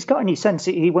he's got any sense,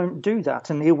 he won't do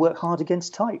that, and he'll work hard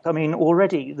against type. I mean,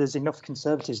 already there's enough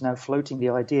Conservatives now floating the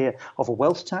idea of a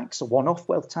wealth tax. A one-off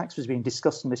wealth tax was being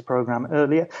discussed in this programme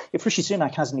earlier. If Rishi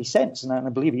Sunak has any sense, and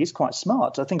I believe he is quite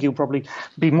smart, I think he'll probably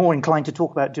be more inclined to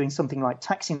talk about doing something like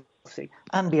taxing wealthy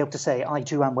and be able to say, I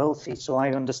too am wealthy, so I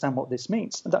understand what this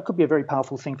means. And that could be a very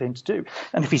powerful thing for him to do.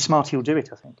 And if he's smart, he'll do it,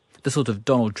 I think. The sort of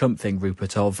Donald Trump thing,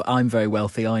 Rupert, of I'm very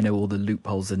wealthy, I know all the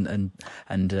loopholes and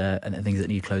things that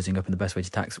need closing up, and the best way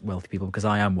to tax wealthy people because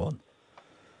I am one.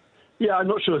 Yeah, I'm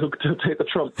not sure he'll take the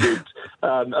Trump route.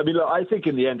 Look, I think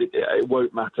in the end it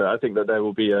won't matter. I think that there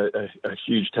will be a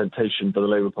huge temptation for the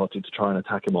Labour Party to try and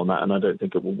attack him on that, and I don't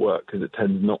think it will work because it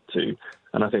tends not to.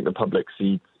 And I think the public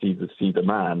see the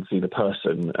man, see the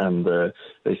person, and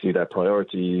they see their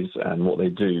priorities and what they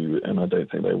do, and I don't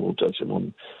think they will judge him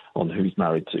on who he's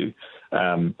married to.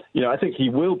 I think he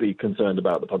will be concerned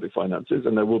about the public finances,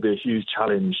 and there will be a huge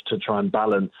challenge to try and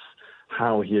balance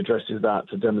how he addresses that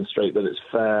to demonstrate that it's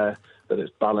fair, that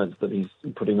it's balanced, that he's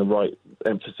putting the right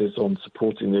emphasis on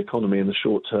supporting the economy in the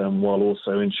short term while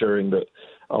also ensuring that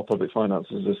our public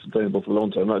finances are sustainable for the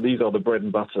long term. Like, these are the bread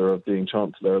and butter of being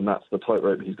Chancellor, and that's the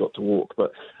tightrope he's got to walk.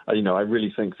 But, I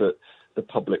really think that the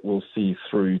public will see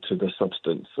through to the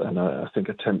substance, and I think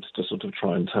attempts to sort of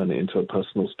try and turn it into a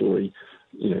personal story,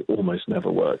 almost never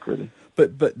work, really.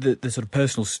 But the sort of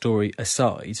personal story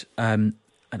aside, and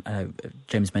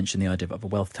James mentioned the idea of a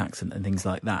wealth tax and things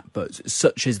like that, but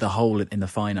such is the hole in the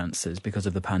finances because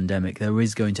of the pandemic, there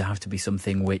is going to have to be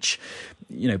something which,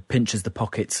 pinches the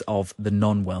pockets of the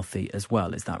non-wealthy as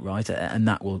well. Is that right? And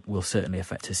that will certainly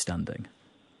affect his standing.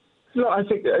 No, I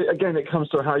think, again, it comes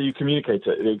to how you communicate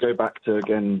it. It'll go back to,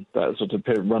 again, that sort of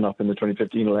run-up in the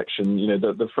 2015 election.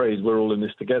 The phrase, we're all in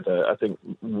this together, I think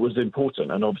was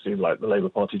important. And obviously, the Labour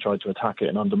Party tried to attack it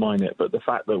and undermine it. But the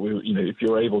fact that, if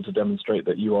you're able to demonstrate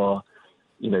that you are,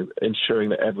 ensuring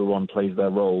that everyone plays their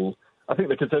role, I think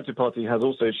the Conservative Party has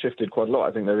also shifted quite a lot.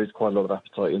 I think there is quite a lot of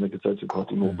appetite in the Conservative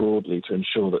Party more broadly to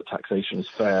ensure that taxation is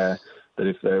fair, that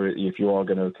if you are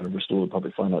going to kind of restore the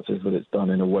public finances, that it's done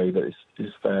in a way that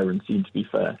is fair and seen to be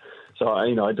fair. So,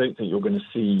 I don't think you're going to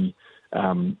see.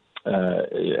 I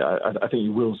think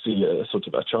you will see a sort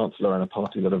of a chancellor and a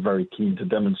party that are very keen to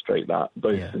demonstrate that,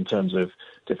 both in terms of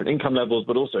different income levels,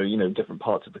 but also different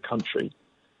parts of the country.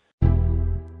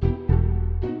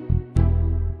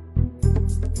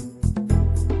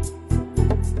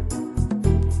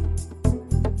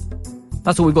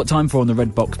 That's all we've got time for on the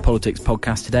Red Box Politics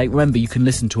podcast today. Remember, you can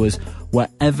listen to us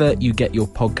wherever you get your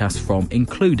podcasts from,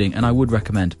 including, and I would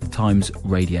recommend, the Times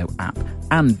Radio app.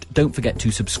 And don't forget to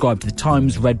subscribe to the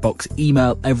Times Red Box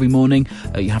email every morning.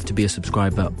 You have to be a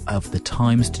subscriber of the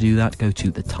Times to do that. Go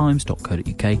to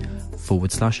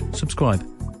thetimes.co.uk/subscribe.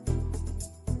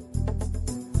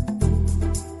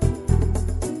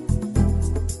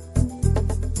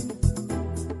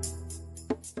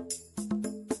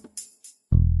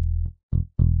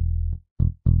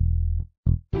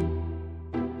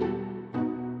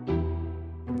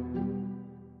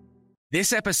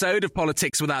 This episode of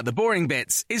Politics Without the Boring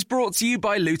Bits is brought to you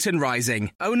by Luton Rising,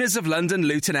 owners of London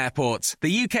Luton Airport,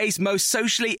 the UK's most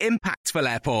socially impactful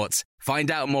airport.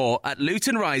 Find out more at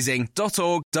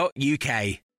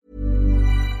lutonrising.org.uk.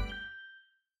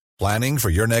 Planning for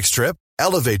your next trip?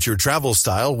 Elevate your travel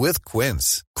style with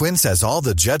Quince. Quince has all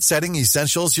the jet-setting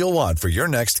essentials you'll want for your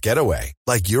next getaway,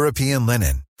 like European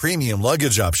linen, premium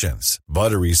luggage options,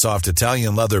 buttery soft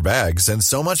Italian leather bags, and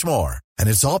so much more. And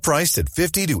it's all priced at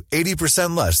 50 to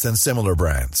 80% less than similar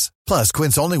brands. Plus,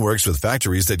 Quince only works with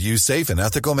factories that use safe and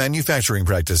ethical manufacturing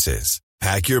practices.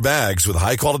 Pack your bags with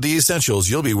high-quality essentials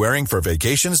you'll be wearing for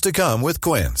vacations to come with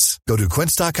Quince. Go to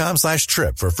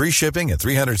quince.com/trip for free shipping and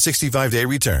 365-day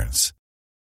returns.